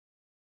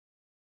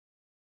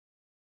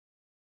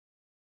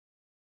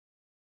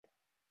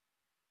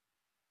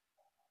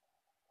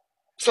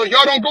So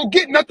y'all don't go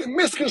get nothing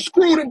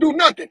misconstrued and do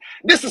nothing.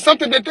 This is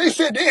something that they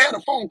said they had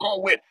a phone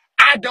call with.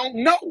 I don't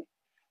know.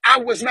 I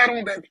was not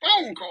on that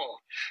phone call.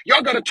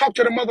 Y'all got to talk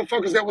to the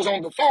motherfuckers that was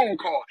on the phone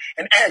call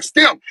and ask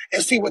them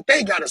and see what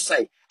they got to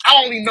say. I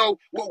only know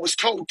what was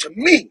told to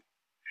me.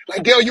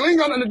 Like, Dell, you ain't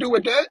got nothing to do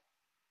with that.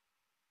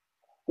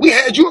 We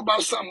had you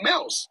about something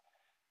else.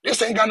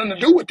 This ain't got nothing to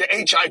do with the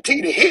HIT,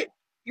 the hit.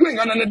 You ain't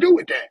got nothing to do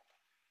with that.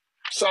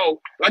 So,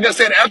 like I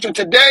said, after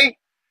today,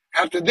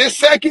 after this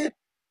second,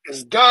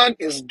 it's done,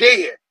 it's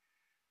dead.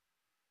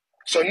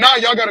 So now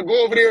y'all got to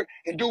go over there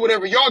and do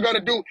whatever y'all got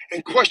to do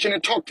and question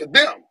and talk to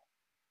them.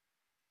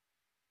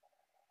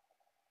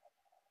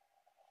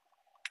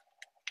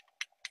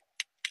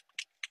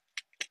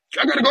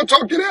 Y'all got to go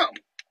talk to them.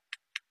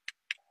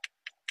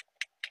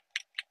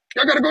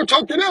 Y'all got to go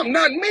talk to them,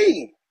 not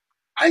me.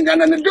 I ain't got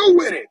nothing to do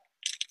with it.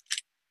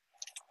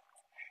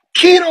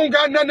 Key don't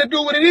got nothing to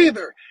do with it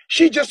either.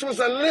 She just was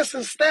a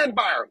listen, stand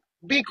by her.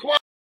 Be quiet.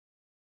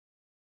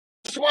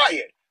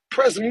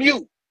 Press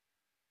mute.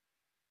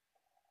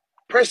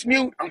 Press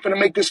mute. I'm finna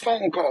make this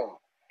phone call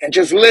and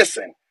just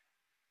listen.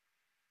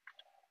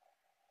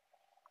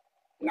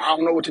 Now, I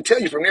don't know what to tell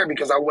you from there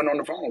because I wasn't on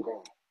the phone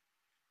call.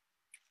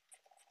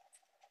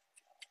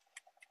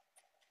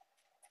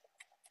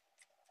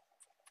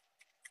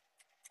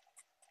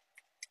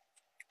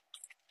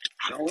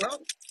 I don't know.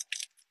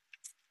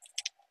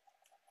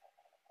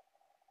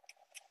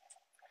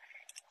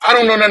 I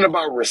don't know nothing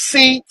about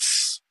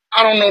receipts.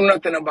 I don't know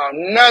nothing about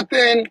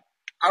nothing.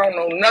 I don't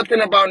know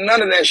nothing about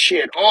none of that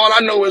shit. All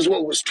I know is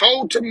what was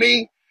told to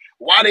me.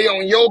 Why they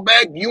on your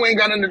back, you ain't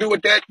got nothing to do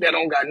with that. That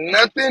don't got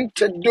nothing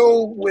to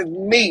do with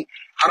me.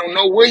 I don't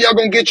know where y'all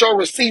gonna get your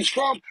receipts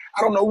from.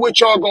 I don't know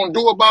what y'all gonna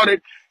do about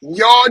it.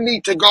 Y'all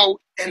need to go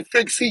and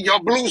fix it. Your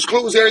Blues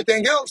Clues,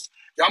 everything else.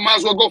 Y'all might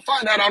as well go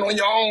find that out on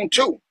your own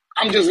too.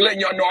 I'm just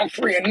letting y'all know I'm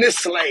freeing this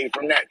slave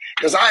from that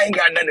because I ain't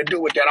got nothing to do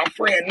with that. I'm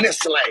freeing this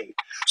slave.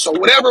 So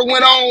whatever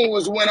went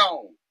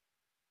on.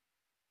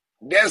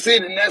 That's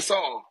it and that's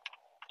all.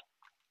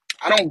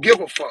 I don't give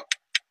a fuck.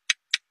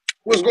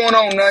 What's going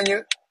on,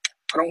 Nanya?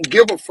 I don't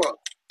give a fuck.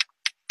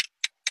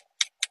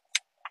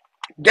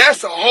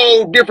 That's a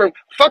whole different,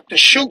 fuck the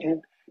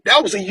shooting.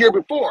 That was a year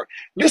before.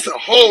 This is a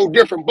whole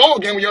different ball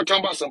game when you're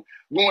talking about some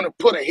going to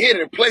put a hit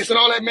in place and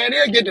all that, man.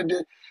 They'll get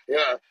to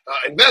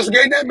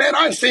investigate that, man.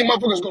 I ain't seen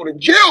motherfuckers go to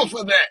jail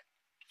for that.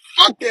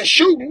 Fuck that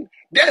shooting.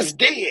 That's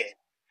dead.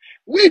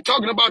 We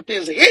talking about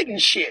this hitting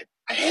shit.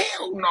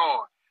 Hell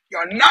no.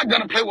 You're not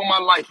going to play with my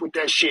life with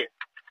that shit.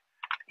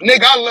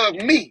 Nigga, I love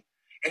me.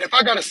 And if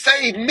I got to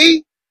save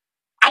me,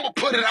 I'm going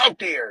to put it out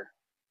there.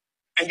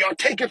 And y'all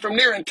take it from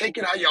there and take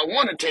it how y'all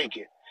want to take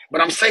it.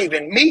 But I'm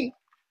saving me.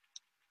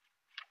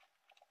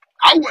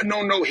 I wasn't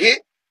on no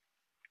hit.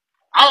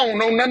 I don't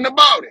know nothing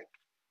about it.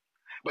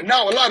 But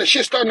now a lot of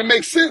shit starting to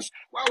make sense.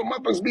 Why would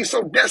motherfuckers be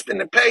so destined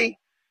to pay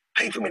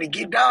for me to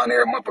get down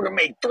there? Motherfucker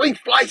made 3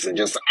 flights and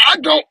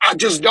I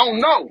just don't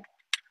know.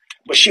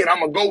 But shit, I'm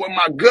going to go with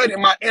my gut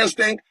and my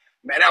instinct.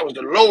 Man, that was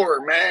the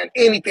Lord, man.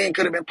 Anything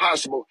could have been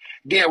possible.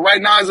 Then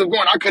right now as I'm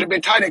going, I could have been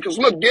tight end. Because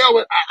look,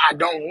 Dell, I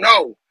don't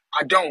know.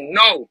 I don't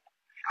know.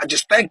 I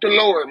just thank the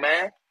Lord,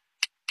 man.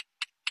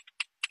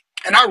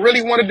 And I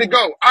really wanted to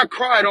go. I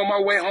cried on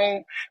my way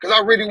home because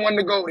I really wanted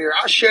to go there.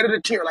 I shedded a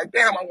tear like,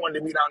 damn, I wanted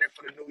to be down there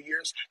for the New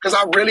Year's because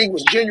I really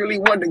was genuinely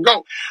wanting to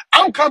go.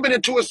 I'm coming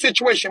into a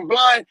situation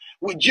blind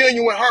with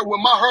genuine heart, with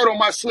my heart on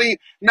my sleeve,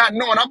 not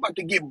knowing I'm about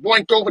to get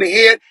boinked over the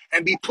head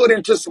and be put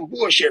into some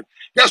bullshit.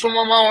 That's what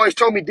my mom always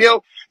told me,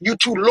 Dale, you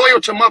too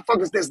loyal to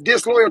motherfuckers that's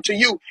disloyal to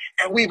you.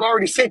 And we've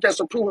already seen that's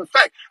a proven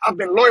fact. I've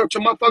been loyal to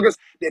motherfuckers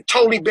that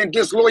totally been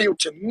disloyal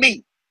to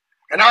me.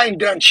 And I ain't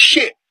done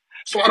shit.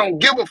 So I don't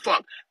give a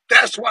fuck.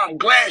 That's why I'm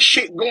glad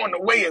shit going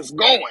the way it's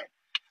going.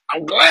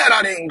 I'm glad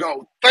I didn't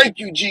go. Thank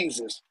you,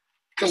 Jesus.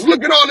 Because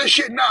look at all this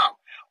shit now.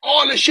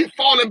 All this shit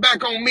falling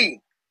back on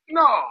me.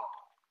 No.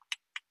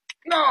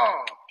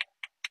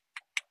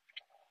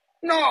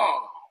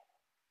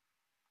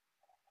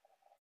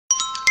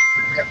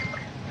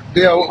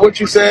 Yeah, what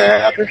you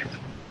said happened?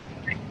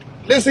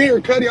 Listen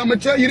here, Cuddy, I'm going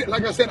to tell you that.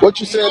 Like I said, What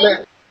you said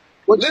that?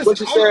 What you hold on,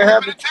 said I'm going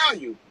happened? to tell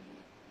you.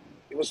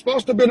 It was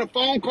supposed to have been a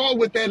phone call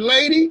with that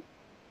lady,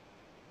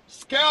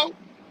 Scout,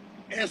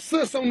 and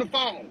Sis on the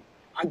phone.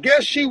 I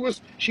guess she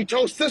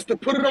told Sis to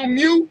put it on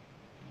mute,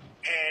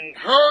 and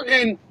her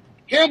and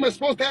him is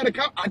supposed to have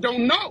I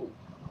don't know.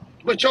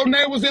 But your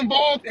name was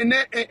involved, and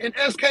that and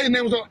SK's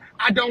name was on.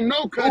 I don't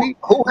know, Cuddy,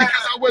 because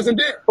I wasn't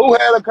there. Who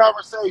had a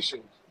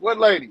conversation? What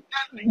lady?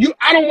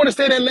 I don't want to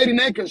say that lady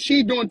name because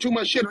she's doing too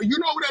much shit. You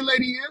know who that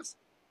lady is?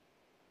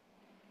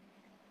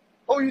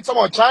 Who you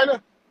talking about?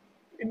 China?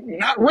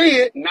 Not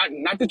Red,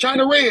 not the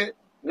China Red,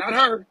 not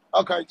her.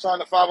 Okay,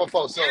 China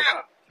 504. So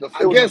Yeah,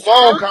 it was a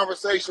phone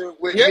conversation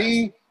with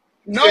me.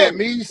 No,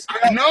 me.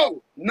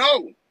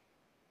 No.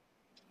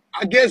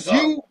 I guess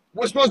you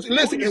were supposed to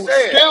listen.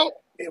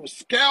 It was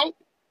Scout,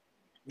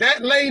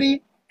 that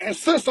lady, and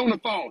Sis on the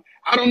phone.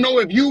 I don't know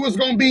if you was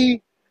gonna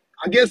be.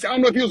 I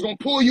don't know if he was gonna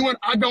pull you in.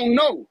 I don't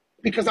know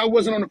because I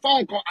wasn't on the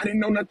phone call. I didn't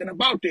know nothing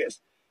about this.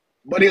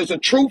 But it was a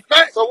true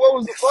fact. So what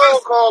was the His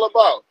phone sister, call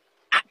about?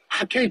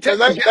 I can't tell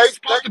Because you. I guess it's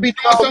they supposed to be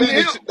doing told me something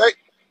to that him.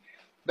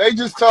 they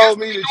just I guess told to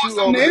me be that doing you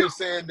something over to him. here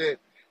saying that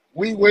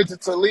we went to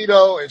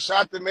Toledo and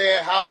shot the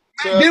man house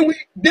Man, up,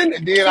 didn't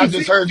and then I see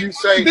just heard you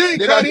one say, thing,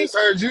 Cuddy,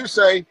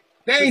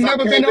 they since ain't I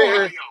never been came to in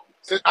Ohio. here,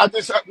 since I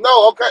just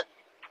no, okay,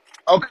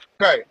 okay.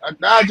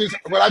 Now I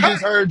Cuddy,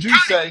 just heard you Cuddy,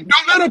 say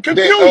don't let them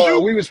that confuse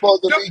you. we were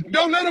supposed to be.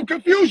 Don't let them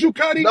confuse you,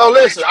 Cuddy. No,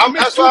 They listen, trying to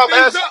mix that's two why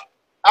things up.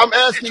 I'm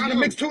They asking trying to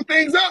mix you. two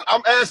things up.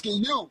 I'm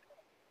asking you.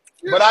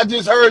 Yeah. But I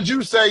just heard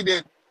you say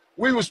that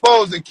we were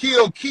supposed to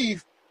kill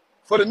Keith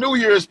for the New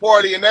Year's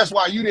party, and that's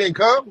why you didn't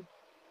come.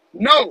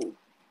 No,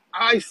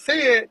 I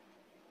said,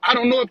 I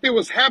don't know if it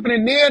was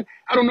happening then.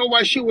 I don't know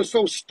why she was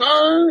so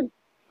stern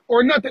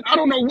or nothing. I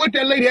don't know what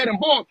that lady had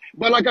involved.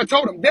 But like I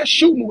told him, that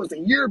shooting was a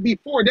year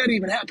before that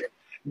even happened.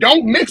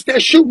 Don't mix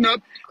that shooting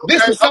up.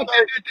 This Okay, was something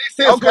okay, that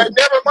they said was okay. supposed to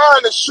be. Never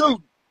mind the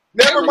shooting.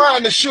 Never Never mind.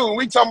 mind the shooting.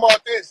 We talking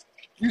about this.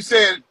 You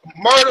said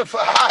murder for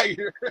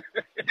hire.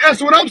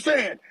 That's what I'm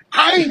saying.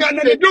 I ain't got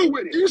nothing to do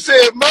with it. You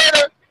said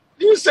murder.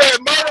 You said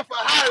murder for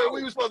hire.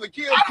 We were supposed to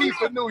kill I don't Keith know.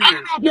 for New I don't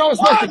Year's. know if y'all was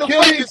supposed Why to the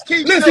kill fuck him. is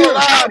Keith Listen still here,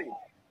 alive?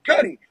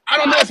 Cuddy. I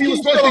don't know Why if is he was Keith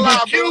supposed still to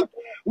get alive, bro? killed,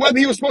 whether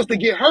he was supposed to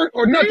get hurt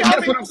or Do you nothing. know how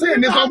That's many? what I'm Do you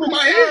saying. know This how over many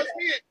my times head.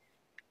 me?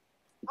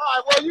 All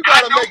right, well, you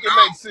I gotta don't make it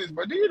make know. sense,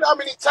 bro. Do you know how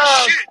many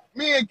times Shit.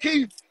 me and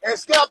Keith and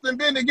Scalpton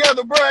been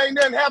together, bro? Ain't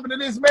nothing happened to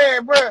this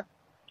man, bro.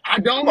 I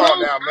Come don't on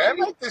know, now, man.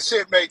 Cuddy. Make this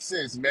shit make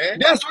sense, man.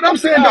 That's what I'm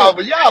saying, though.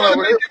 I Y'all gotta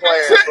over make here it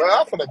make playing, bro.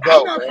 sense. I'm finna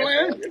I'm go, not man.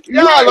 playing.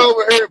 You Y'all right.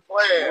 over here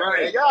playing, man.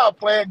 Right. Y'all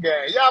playing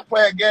games. Y'all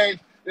playing games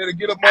that'll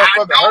get a I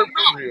motherfucker hurt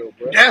for don't real,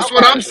 bro. know. That's I'm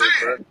what out I'm of here,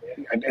 bro.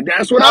 saying.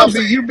 That's what I'm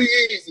saying. You be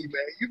easy,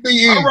 man. You be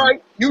All easy.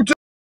 right. You too.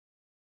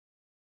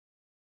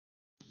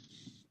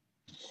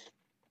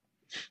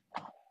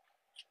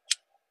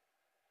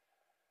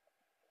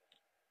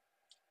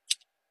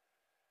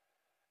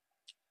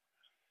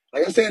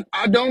 Like I said,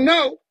 I don't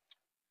know.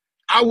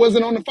 I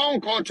wasn't on the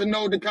phone call to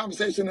know the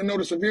conversation and know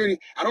the severity.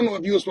 I don't know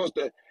if you were supposed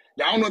to,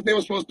 I don't know if they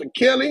were supposed to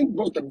kill him,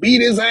 supposed to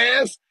beat his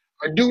ass,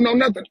 or do no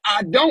nothing.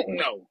 I don't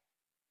know.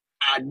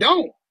 I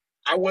don't.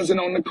 I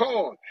wasn't on the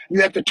call.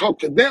 You have to talk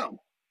to them.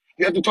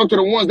 You have to talk to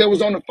the ones that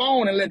was on the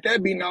phone and let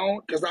that be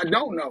known, because I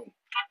don't know.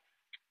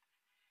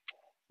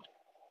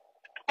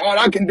 All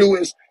I can do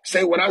is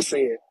say what I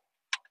said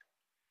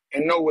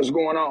and know what's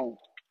going on.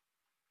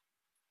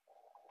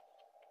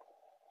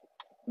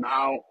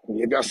 Now,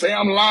 if I say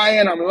I'm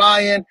lying, I'm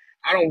lying.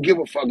 I don't give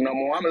a fuck no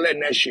more. I'm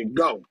letting that shit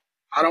go.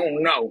 I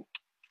don't know.